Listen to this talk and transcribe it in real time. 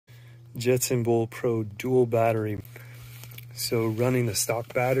Jetson Bolt Pro dual battery. So running the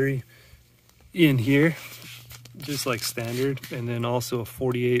stock battery in here, just like standard, and then also a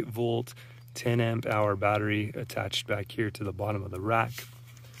 48 volt 10 amp hour battery attached back here to the bottom of the rack.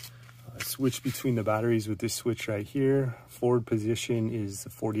 Switch between the batteries with this switch right here. Forward position is the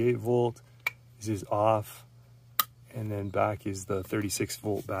 48 volt, this is off, and then back is the 36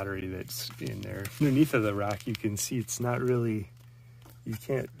 volt battery that's in there. Underneath of the rack, you can see it's not really, you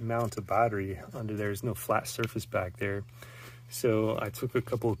can't mount a battery under there. There's no flat surface back there. So I took a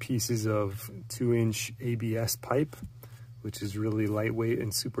couple of pieces of 2-inch ABS pipe, which is really lightweight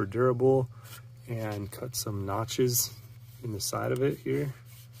and super durable, and cut some notches in the side of it here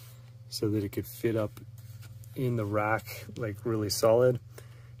so that it could fit up in the rack like really solid.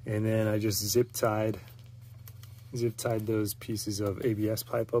 And then I just zip tied those pieces of ABS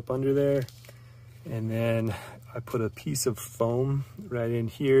pipe up under there. And then I put a piece of foam right in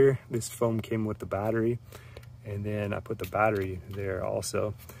here. This foam came with the battery. And then I put the battery there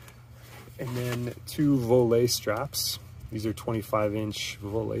also. And then 2 volet straps. These are 25-inch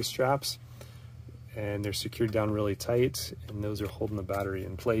volet straps. And they're secured down really tight. And those are holding the battery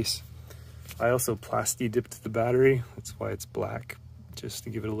in place. I also plasti dipped the battery. That's why it's black, just to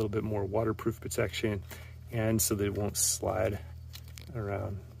give it a little bit more waterproof protection and so that it won't slide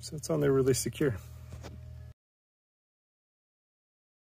around. So it's on there really secure.